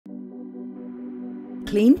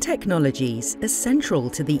Clean technologies are central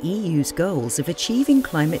to the EU's goals of achieving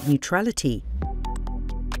climate neutrality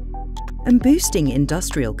and boosting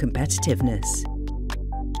industrial competitiveness.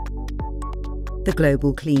 The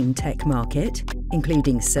global clean tech market,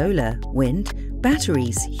 including solar, wind,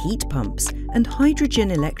 batteries, heat pumps, and hydrogen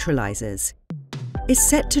electrolysers, is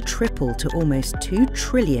set to triple to almost $2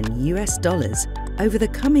 trillion over the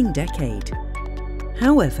coming decade.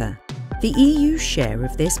 However, the EU's share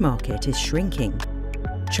of this market is shrinking.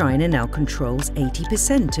 China now controls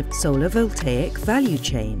 80% of solar voltaic value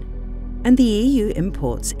chain, and the EU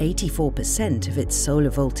imports 84% of its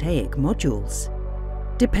solar voltaic modules.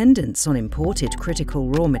 Dependence on imported critical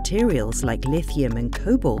raw materials like lithium and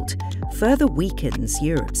cobalt further weakens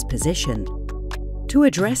Europe's position. To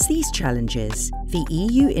address these challenges, the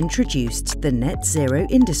EU introduced the Net Zero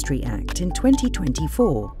Industry Act in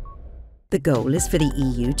 2024. The goal is for the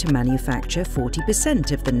EU to manufacture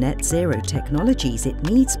 40% of the net zero technologies it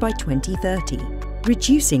needs by 2030,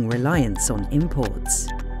 reducing reliance on imports.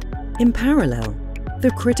 In parallel,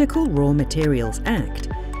 the Critical Raw Materials Act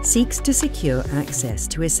seeks to secure access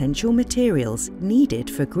to essential materials needed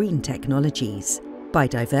for green technologies by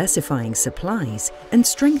diversifying supplies and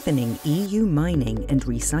strengthening EU mining and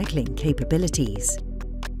recycling capabilities.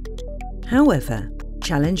 However,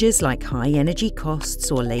 challenges like high energy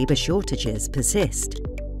costs or labour shortages persist.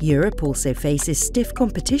 Europe also faces stiff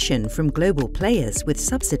competition from global players with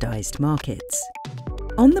subsidised markets.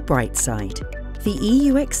 On the bright side, the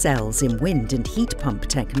EU excels in wind and heat pump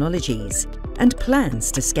technologies and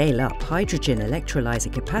plans to scale up hydrogen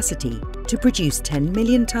electrolyser capacity to produce 10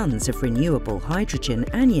 million tonnes of renewable hydrogen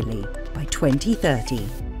annually by 2030.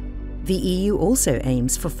 The EU also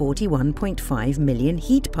aims for 41.5 million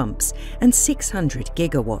heat pumps and 600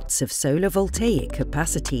 gigawatts of solar voltaic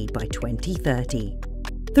capacity by 2030.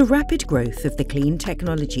 The rapid growth of the clean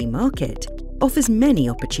technology market offers many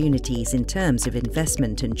opportunities in terms of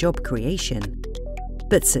investment and job creation.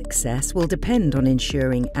 But success will depend on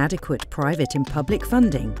ensuring adequate private and public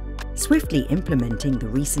funding, swiftly implementing the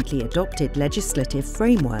recently adopted legislative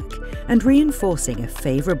framework, and reinforcing a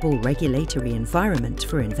favourable regulatory environment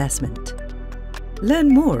for investment. Learn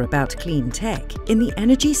more about clean tech in the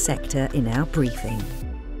energy sector in our briefing.